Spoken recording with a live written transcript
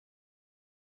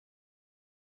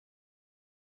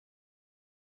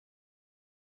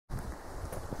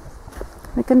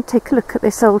We're going to take a look at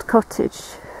this old cottage.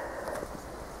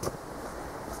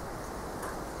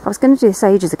 I was going to do this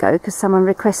ages ago because someone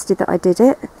requested that I did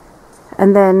it,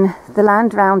 and then the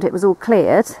land round it was all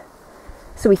cleared,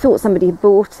 so we thought somebody had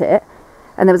bought it,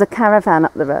 and there was a caravan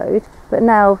up the road, but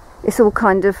now it's all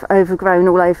kind of overgrown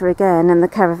all over again and the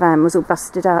caravan was all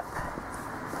busted up.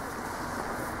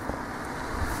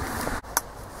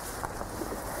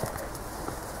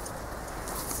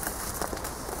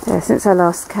 Yeah, since I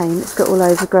last came it's got all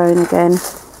overgrown again,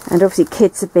 and obviously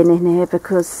kids have been in here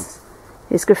because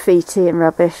it's graffiti and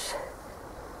rubbish.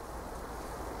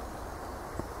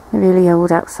 A really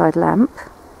old outside lamp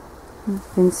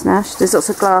been smashed. There's lots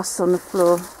of glass on the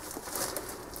floor.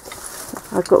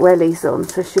 I've got wellies on,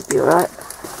 so it should be alright.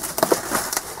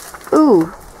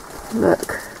 Ooh,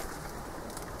 look.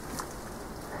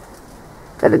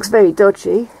 That looks very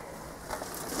dodgy.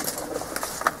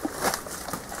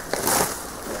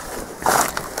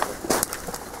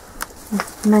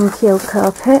 Manky old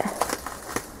carpet.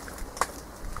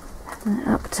 An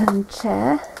upturned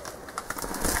chair.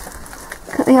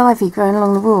 Look at the ivy growing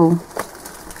along the wall.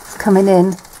 It's coming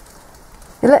in.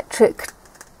 Electric.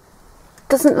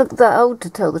 Doesn't look that old, to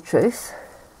tell the truth.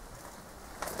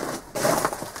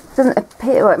 Doesn't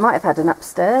appear, well, it might have had an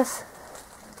upstairs.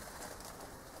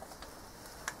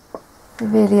 A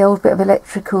really old bit of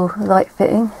electrical light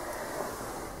fitting.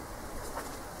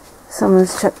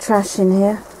 Someone's chucked trash in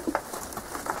here.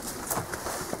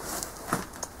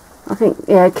 I think,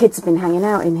 yeah, kids have been hanging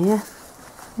out in here.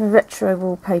 Retro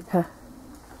wallpaper.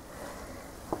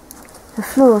 The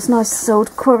floor's nice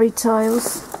old quarry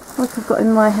tiles, like I've got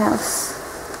in my house.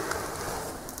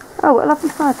 Oh, what a lovely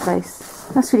fireplace.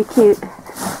 That's really cute.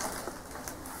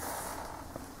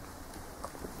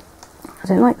 I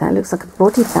don't like that, it looks like a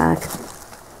body bag.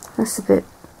 That's a bit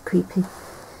creepy.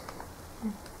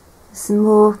 Some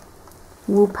more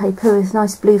wallpaper with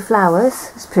nice blue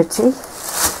flowers. It's pretty.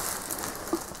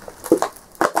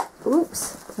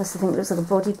 Oops, that's the thing that looks like a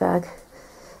body bag.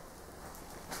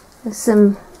 There's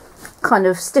some kind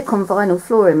of stick-on vinyl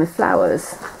flooring with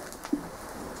flowers.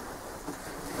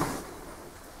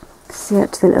 See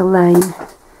out to the little lane.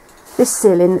 This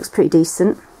ceiling looks pretty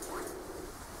decent.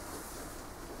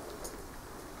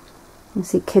 You can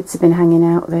see kids have been hanging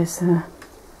out. There's a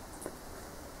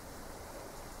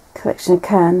collection of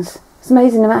cans. It's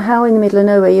amazing no matter how in the middle of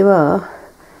nowhere you are,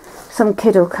 some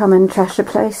kid will come and trash a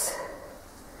place.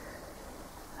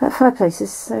 That fireplace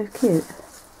is so cute.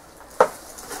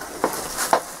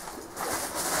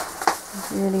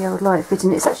 Really old light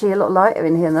fitting. It's actually a lot lighter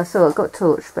in here than I thought. I've got a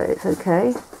torch, but it's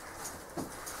okay.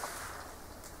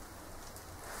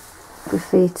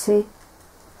 Graffiti.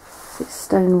 It's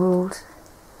stone walled.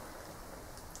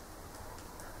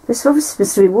 This is obviously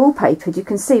supposed to be wallpapered. You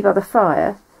can see by the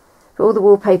fire, but all the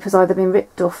wallpaper's either been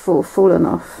ripped off or fallen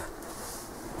off.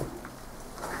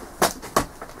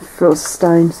 The floor's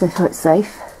stone, so quite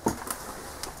safe.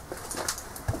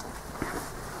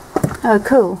 Oh,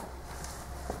 cool.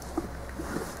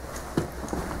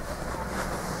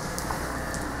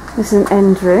 This is an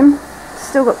end room.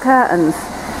 Still got curtains.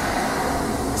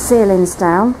 Ceiling's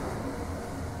down.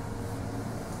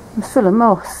 It's full of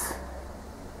moss.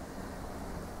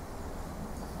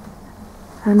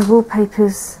 And the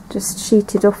wallpaper's just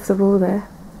sheeted off the wall there.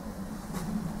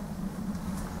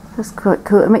 That's quite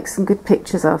cool. It'll make some good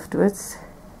pictures afterwards.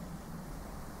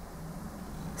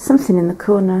 Something in the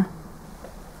corner.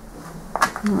 I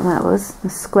don't know what that was. A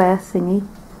square thingy.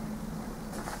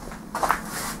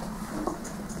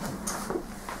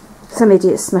 Some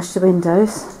idiot smashed the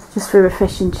windows just for a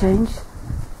refreshing change.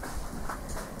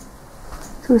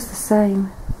 It's always the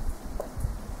same.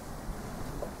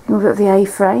 A bit of the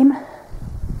A-frame.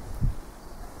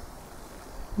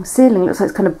 The ceiling looks like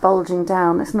it's kind of bulging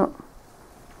down. It's not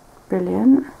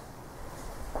brilliant.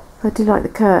 I do like the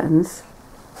curtains.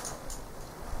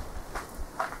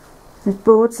 There's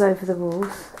boards over the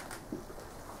walls.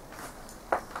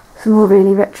 Some more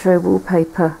really retro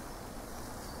wallpaper.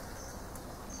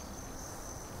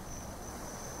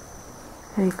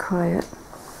 Very quiet.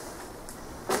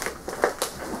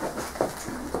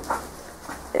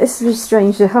 It's really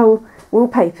strange, the whole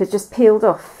wallpaper just peeled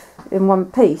off in one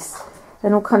piece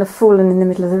and all kind of fallen in the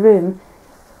middle of the room.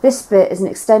 This bit is an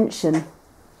extension.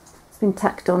 It's been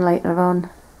tacked on later on.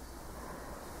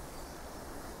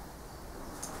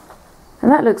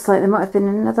 And that looks like there might have been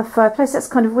another fireplace. That's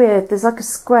kind of weird. There's like a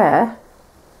square,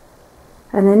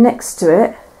 and then next to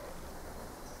it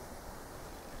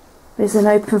is an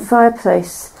open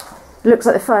fireplace. It looks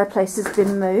like the fireplace has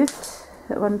been moved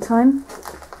at one time,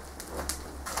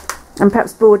 and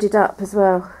perhaps boarded up as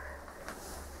well.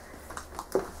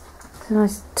 It's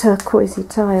nice turquoisey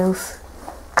tiles.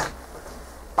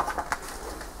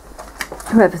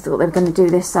 Whoever thought they were going to do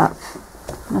this up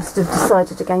must have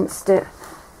decided against it,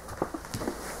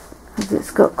 because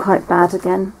it's got quite bad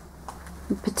again.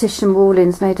 The petition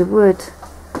walling's made of wood.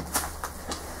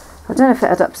 I don't know if it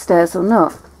had upstairs or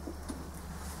not.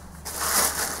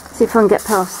 See if I can get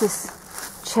past this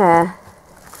chair.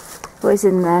 What is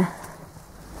in there?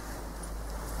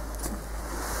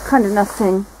 Kind of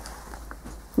nothing.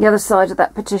 The other side of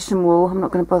that petition wall, I'm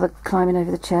not going to bother climbing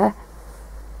over the chair.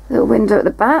 Little window at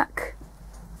the back.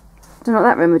 Don't know what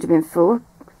that room would have been for.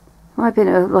 Might have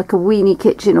been like a weenie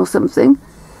kitchen or something.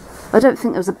 I don't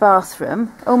think there was a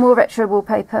bathroom. Oh, more retro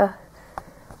wallpaper.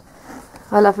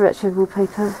 I love retro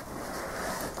wallpaper.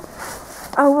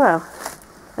 Oh well,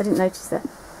 I didn't notice that.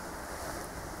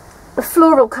 A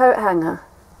floral coat hanger.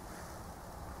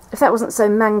 If that wasn't so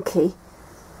manky,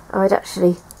 I'd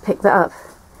actually pick that up.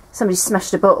 Somebody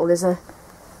smashed a bottle. There's a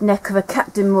neck of a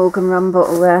Captain Morgan rum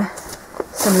bottle there.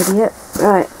 Some idiot.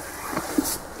 Right.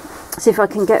 See if I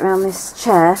can get around this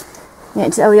chair. Yeah,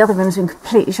 oh, the other room's been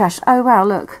completely trashed. Oh wow,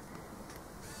 look.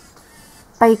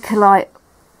 Bakelite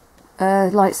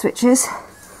light switches.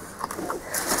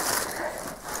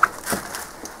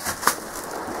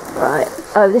 Right.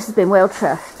 Oh, this has been well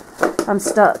trashed. I'm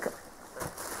stuck.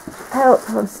 Help,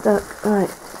 I'm stuck. Right.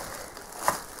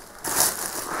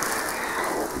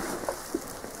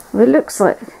 Well, it looks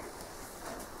like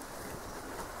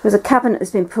there's a cabinet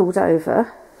that's been pulled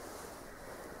over.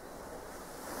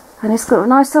 And it's got a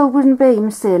nice old wooden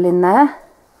beam still in there.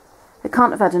 It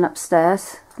can't have had an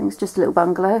upstairs. I think it's just a little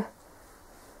bungalow.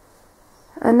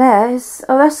 And there's,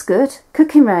 oh that's good,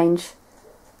 cooking range.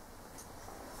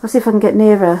 I'll see if I can get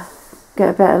nearer, get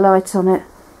a better light on it.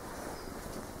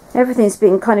 Everything's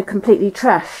been kind of completely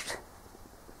trashed.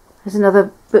 There's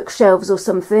another bookshelves or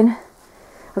something.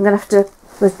 I'm going to have to,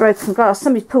 with broken glass,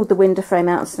 somebody pulled the window frame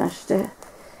out and smashed it.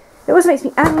 It always makes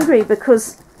me angry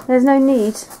because there's no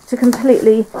need to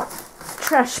completely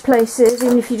trash places,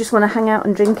 even if you just want to hang out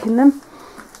and drink in them.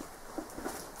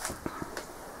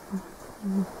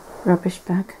 Rubbish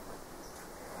bag.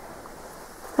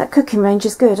 That cooking range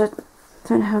is good. I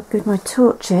don't know how good my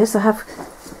torch is. I have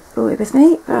brought it with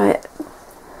me. Right.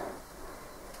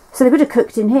 So they would have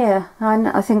cooked in here.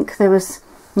 I think there was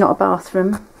not a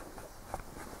bathroom.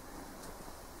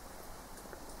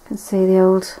 You can see the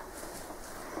old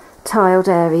tiled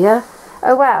area.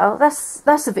 Oh wow,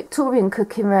 that's a Victorian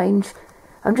cooking range.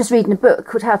 I'm just reading a book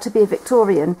called How to Be a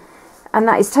Victorian, and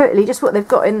that is totally just what they've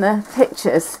got in the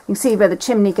pictures. You can see where the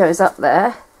chimney goes up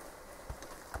there.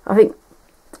 I think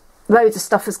loads of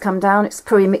stuff has come down. It's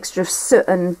probably a mixture of soot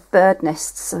and bird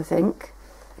nests, I think.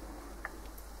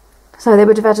 So they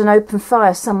would have had an open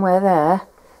fire somewhere there,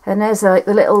 and there's like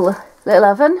the little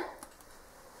oven,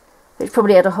 which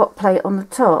probably had a hot plate on the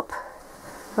top.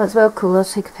 That's well cool. I'll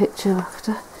take a picture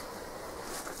after.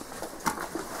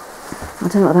 I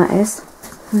don't know what that is.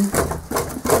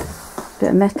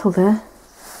 Bit of metal there.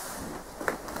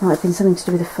 Might have been something to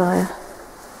do with the fire.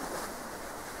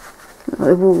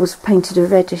 The wall was painted a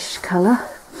reddish colour.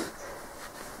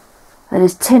 And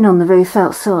there's tin on the roof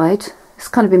outside. It's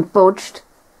kind of been bodged.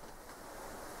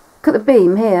 Look at the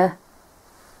beam here.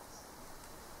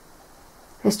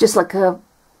 It's just like a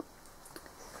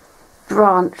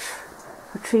branch,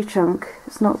 a tree trunk.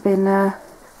 It's not been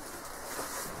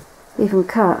even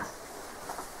cut.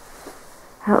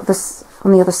 Out this,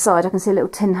 on the other side I can see a little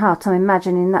tin hut. I'm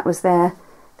imagining that was their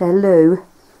loo.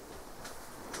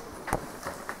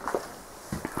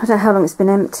 I don't know how long it's been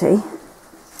empty.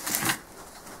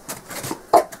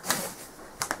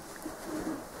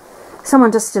 Someone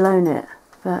does still own it,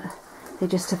 but they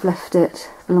just have left it.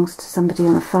 It belongs to somebody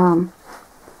on a farm.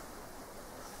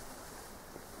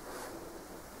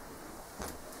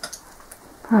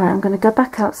 Alright, I'm going to go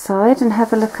back outside and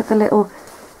have a look at the little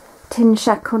tin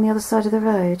shack on the other side of the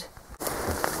road.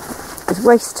 There's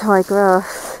waist high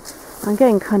grass. I'm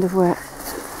getting kind of wet.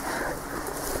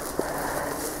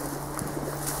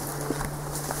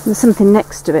 There's something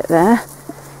next to it there,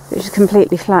 which is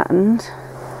completely flattened.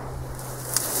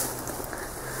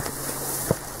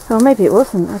 Oh, maybe it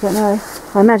wasn't, I don't know.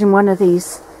 I imagine one of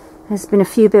these, there's been a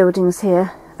few buildings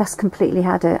here, that's completely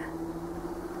had it.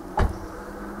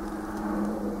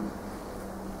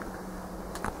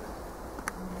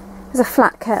 There's a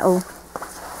flat kettle.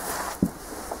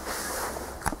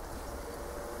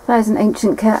 That is an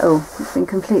ancient kettle. It's been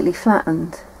completely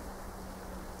flattened.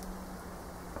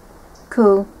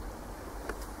 Cool.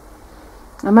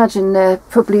 I imagine there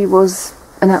probably was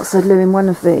an outside loo in one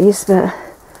of these, but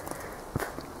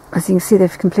as you can see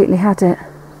they've completely had it.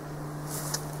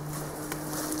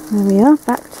 There we are,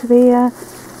 back to the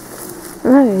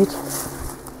road.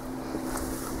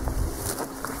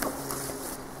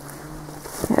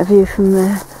 a view from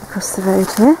across the road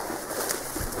here.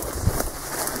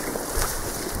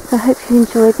 So I hope you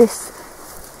enjoyed this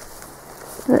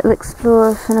little explore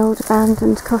of an old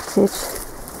abandoned cottage.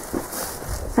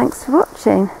 Thanks for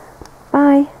watching.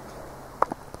 Bye.